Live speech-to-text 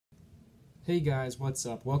Hey guys, what's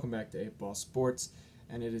up? Welcome back to 8 Ball Sports,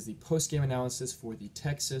 and it is the post-game analysis for the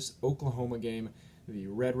Texas-Oklahoma game, the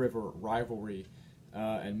Red River rivalry.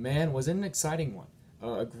 And man, was it an exciting one.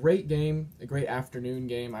 A great game, a great afternoon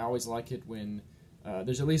game. I always like it when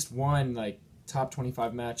there's at least one top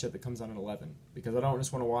 25 matchup that comes on at 11, because I don't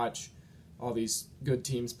just want to watch all these good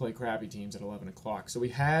teams play crappy teams at 11 o'clock. So we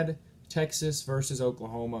had Texas versus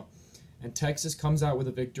Oklahoma. And Texas comes out with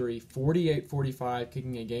a victory, 48-45,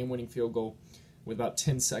 kicking a game-winning field goal with about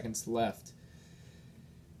 10 seconds left.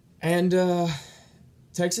 And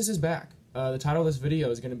Texas is back. The title of this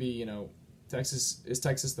video is going to be, Texas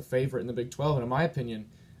the favorite in the Big 12? And in my opinion,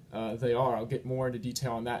 they are. I'll get more into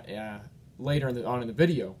detail on that later in the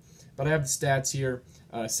video. But I have the stats here.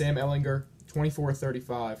 Sam Ehlinger,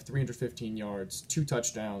 24-35, 315 yards, 2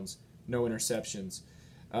 touchdowns, no interceptions.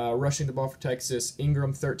 Rushing the ball for Texas,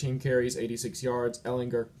 Ingram 13 carries, 86 yards.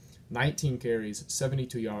 Ehlinger 19 carries,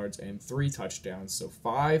 72 yards, and 3 touchdowns. So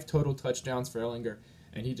 5 total touchdowns for Ehlinger,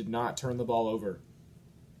 and he did not turn the ball over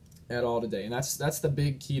at all today. And that's the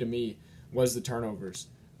big key to me, was the turnovers.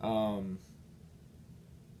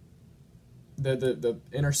 The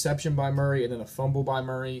interception by Murray and then the fumble by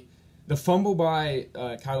Murray. The fumble by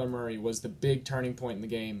Kyler Murray was the big turning point in the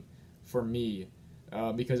game for me.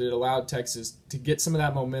 Because it allowed Texas to get some of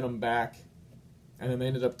that momentum back, and then they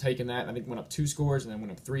ended up taking that. I think went up 2 scores and then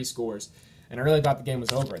went up 3 scores, and I really thought the game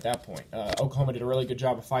was over at that point. Oklahoma did a really good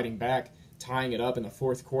job of fighting back, tying it up in the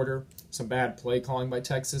fourth quarter. Some bad play calling by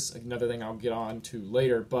Texas, another thing I'll get on to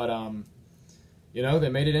later. But they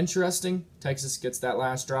made it interesting. Texas gets that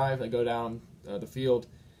last drive. They go down the field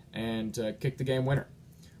and kick the game winner.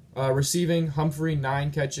 Receiving, Humphrey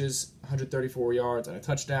 9 catches, 134 yards and a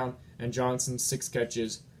touchdown, and Johnson 6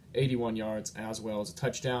 catches, 81 yards as well as a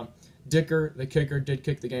touchdown. Dicker, the kicker, did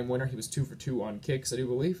kick the game winner. He was 2 for 2 on kicks, I do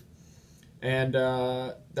believe. And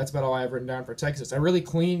that's about all I have written down for Texas. A really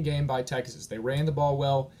clean game by Texas. They ran the ball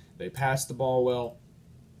well, they passed the ball well,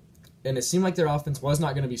 and it seemed like their offense was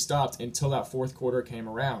not going to be stopped until that fourth quarter came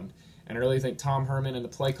around. And I really think Tom Herman and the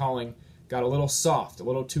play calling got a little soft, a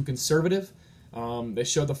little too conservative. They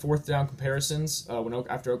showed the fourth down comparisons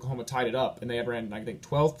after Oklahoma tied it up, and they had ran, I think,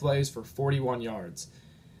 12 plays for 41 yards.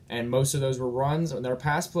 And most of those were runs, and their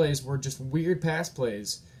pass plays were just weird pass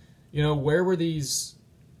plays. Where were these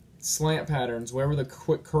slant patterns? Where were the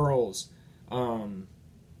quick curls in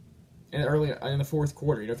the fourth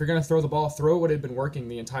quarter? If you're going to throw the ball, throw what had been working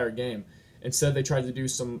the entire game. Instead, they tried to do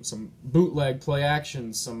some bootleg play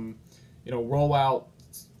actions, some rollout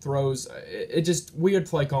throws. It just weird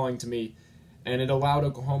play calling to me. And it allowed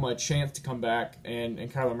Oklahoma a chance to come back, and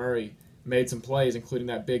Kyler Murray made some plays, including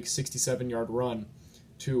that big 67-yard run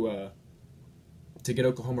to get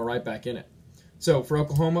Oklahoma right back in it. So for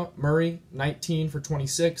Oklahoma, Murray, 19 for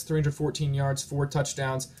 26, 314 yards, 4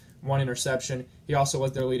 touchdowns, 1 interception. He also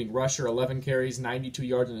was their leading rusher, 11 carries, 92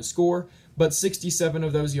 yards and a score, but 67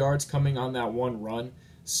 of those yards coming on that one run.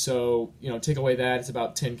 So, take away that, it's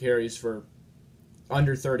about 10 carries for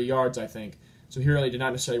under 30 yards, I think. So he really did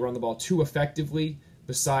not necessarily run the ball too effectively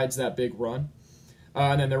besides that big run.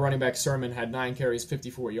 And then their running back Sermon had 9 carries,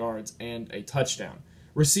 54 yards, and a touchdown.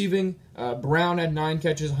 Receiving, Brown had 9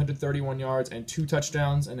 catches, 131 yards, and 2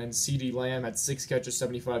 touchdowns. And then CeeDee Lamb had 6 catches,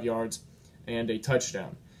 75 yards, and a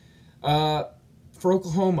touchdown. For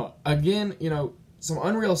Oklahoma, again, some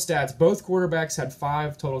unreal stats. Both quarterbacks had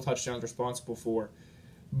 5 total touchdowns responsible for.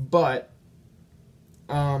 But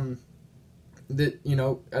I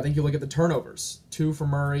think you look at the turnovers. 2 for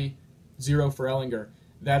Murray, 0 for Ehlinger.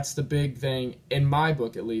 That's the big thing, in my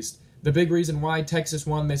book at least. The big reason why Texas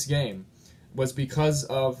won this game was because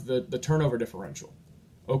of the turnover differential.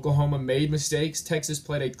 Oklahoma made mistakes. Texas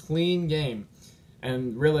played a clean game.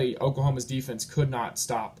 And really, Oklahoma's defense could not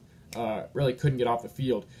stop. Really couldn't get off the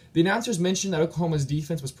field. The announcers mentioned that Oklahoma's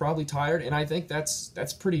defense was probably tired, and I think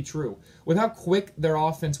that's pretty true. With how quick their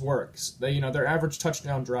offense works, their average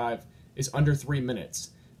touchdown drive is under 3 minutes.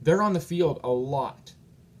 They're on the field a lot.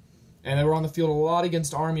 And they were on the field a lot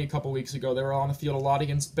against Army a couple weeks ago. They were on the field a lot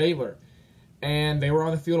against Baylor. And they were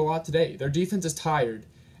on the field a lot today. Their defense is tired.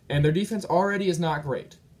 And their defense already is not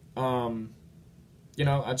great. I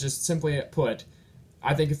just simply put,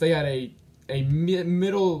 I think if they had a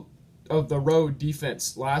middle-of-the-road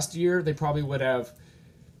defense last year, they probably would have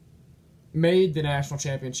made the national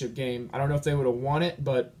championship game. I don't know if they would have won it,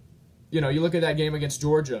 but, you look at that game against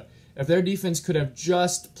Georgia. If their defense could have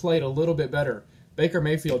just played a little bit better, Baker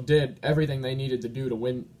Mayfield did everything they needed to do to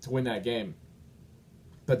win that game.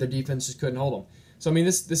 But their defense just couldn't hold them. So,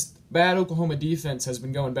 this bad Oklahoma defense has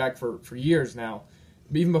been going back for years now,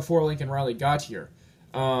 even before Lincoln Riley got here.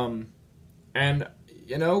 And,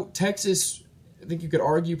 Texas I think you could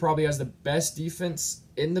argue probably has the best defense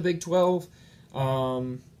in the Big 12.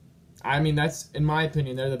 I mean, that's, in my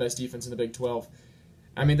opinion, they're the best defense in the Big 12.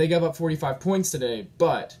 I mean, they gave up 45 points today,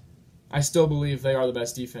 but I still believe they are the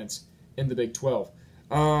best defense in the Big 12.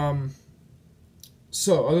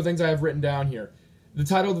 So, other things I have written down here. The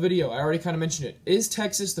title of the video, I already kind of mentioned it. Is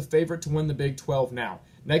Texas the favorite to win the Big 12 now?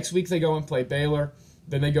 Next week they go and play Baylor.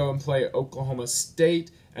 Then they go and play Oklahoma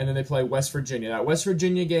State. And then they play West Virginia. That West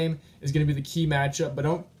Virginia game is going to be the key matchup. But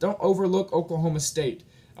don't overlook Oklahoma State.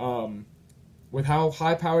 With how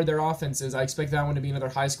high-powered their offense is, I expect that one to be another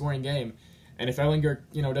high-scoring game. And if Ehlinger,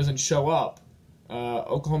 doesn't show up,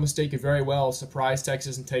 Oklahoma State could very well surprise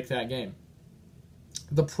Texas and take that game.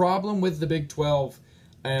 The problem with the Big 12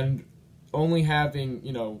 and only having,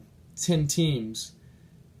 10 teams,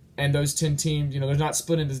 and those 10 teams, they're not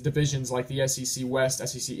split into divisions like the SEC West,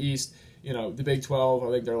 SEC East, the Big 12,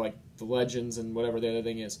 I think they're like the Legends and whatever the other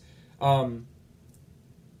thing is.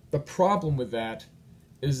 The problem with that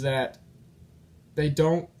is that they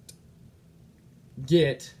don't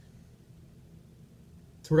get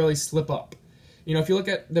to really slip up. If you look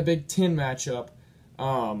at the Big Ten matchup,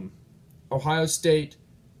 Ohio State,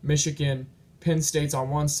 Michigan, Penn State's on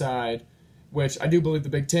one side, which I do believe the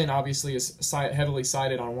Big Ten obviously is heavily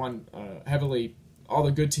sided on one, all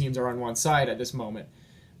the good teams are on one side at this moment,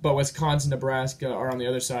 but Wisconsin, Nebraska are on the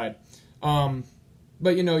other side.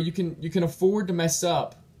 But you can afford to mess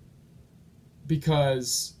up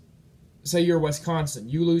because, say you're Wisconsin,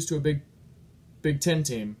 you lose to a Big Ten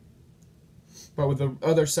team, but with the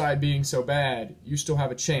other side being so bad, you still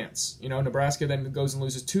have a chance. Nebraska then goes and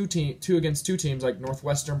loses two against two teams like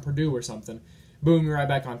Northwestern, Purdue or something. Boom, you're right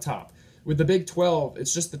back on top. With the Big 12,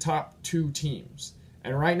 it's just the top two teams.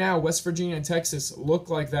 And right now, West Virginia and Texas look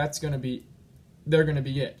like they're going to be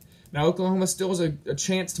it. Now, Oklahoma still has a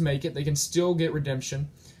chance to make it. They can still get redemption.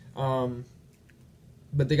 But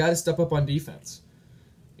they got to step up on defense.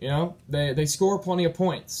 They score plenty of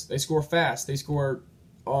points. They score fast. They score,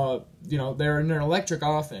 they're an electric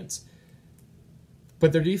offense.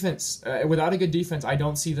 But their defense, without a good defense, I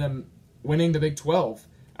don't see them winning the Big 12.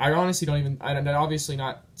 I honestly I'd obviously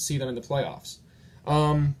not see them in the playoffs.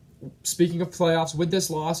 Speaking of playoffs, with this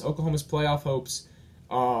loss, Oklahoma's playoff hopes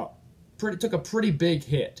took a pretty big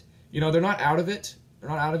hit. They're not out of it. They're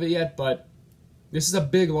not out of it yet, but this is a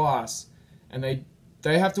big loss. And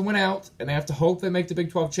they have to win out, and they have to hope they make the Big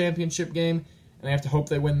 12 championship game, and they have to hope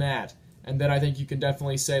they win that. And then I think you can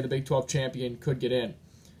definitely say the Big 12 champion could get in.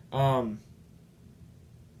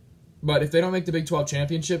 But if they don't make the Big 12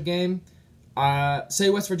 championship game, say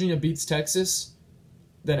West Virginia beats Texas,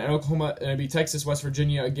 then Oklahoma, and it'd be Texas, West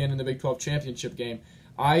Virginia again in the Big 12 championship game.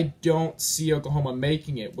 I don't see Oklahoma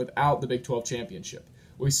making it without the Big 12 championship.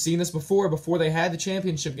 We've seen this before they had the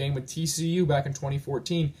championship game with TCU back in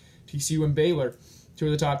 2014. TCU and Baylor, two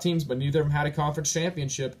of the top teams, but neither of them had a conference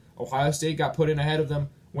championship. Ohio State got put in ahead of them,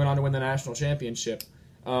 went on to win the national championship.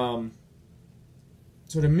 So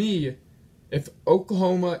to me, if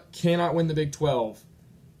Oklahoma cannot win the Big 12,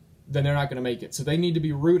 then they're not going to make it. So they need to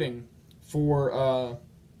be rooting for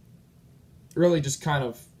really just kind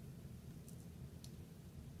of,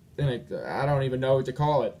 I don't even know what to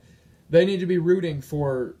call it. They need to be rooting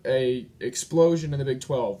for a explosion in the Big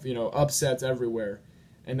 12, upsets everywhere.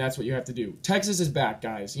 And that's what you have to do. Texas is back,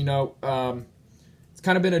 guys. It's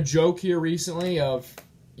kind of been a joke here recently of,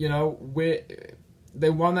 they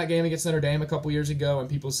won that game against Notre Dame a couple years ago, and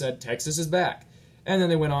people said Texas is back. And then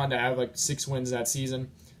they went on to have like 6 wins that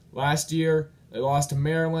season. Last year, they lost to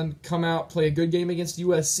Maryland, come out, play a good game against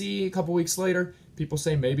USC a couple weeks later. People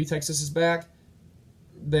say maybe Texas is back.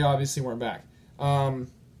 They obviously weren't back.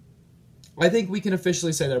 I think we can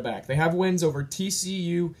officially say they're back. They have wins over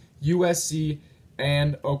TCU, USC,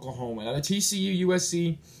 and Oklahoma. Now the TCU,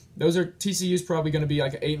 USC, TCU's probably going to be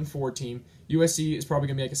like an 8-4 team. USC is probably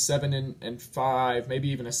going to be like a 7-5, maybe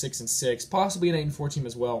even a 6-6, possibly an 8-4 team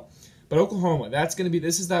as well. But Oklahoma,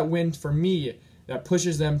 this is that win for me that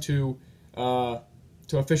pushes them to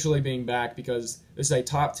officially being back, because this is a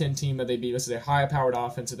top 10 team that they beat. This is a high-powered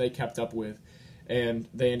offense that they kept up with, and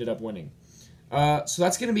they ended up winning. So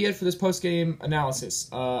that's going to be it for this post-game analysis.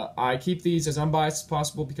 I keep these as unbiased as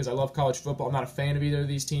possible because I love college football. I'm not a fan of either of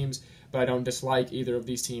these teams, but I don't dislike either of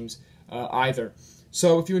these teams either.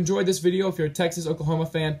 So if you enjoyed this video, if you're a Texas Oklahoma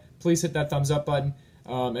fan, please hit that thumbs up button.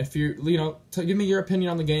 If you give me your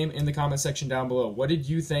opinion on the game in the comment section down below. What did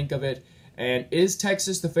you think of it? And is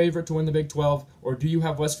Texas the favorite to win the Big 12, or do you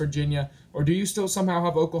have West Virginia, or do you still somehow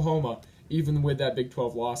have Oklahoma, even with that Big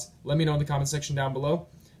 12 loss? Let me know in the comment section down below.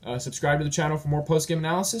 Subscribe to the channel for more post-game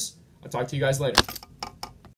analysis. I'll talk to you guys later.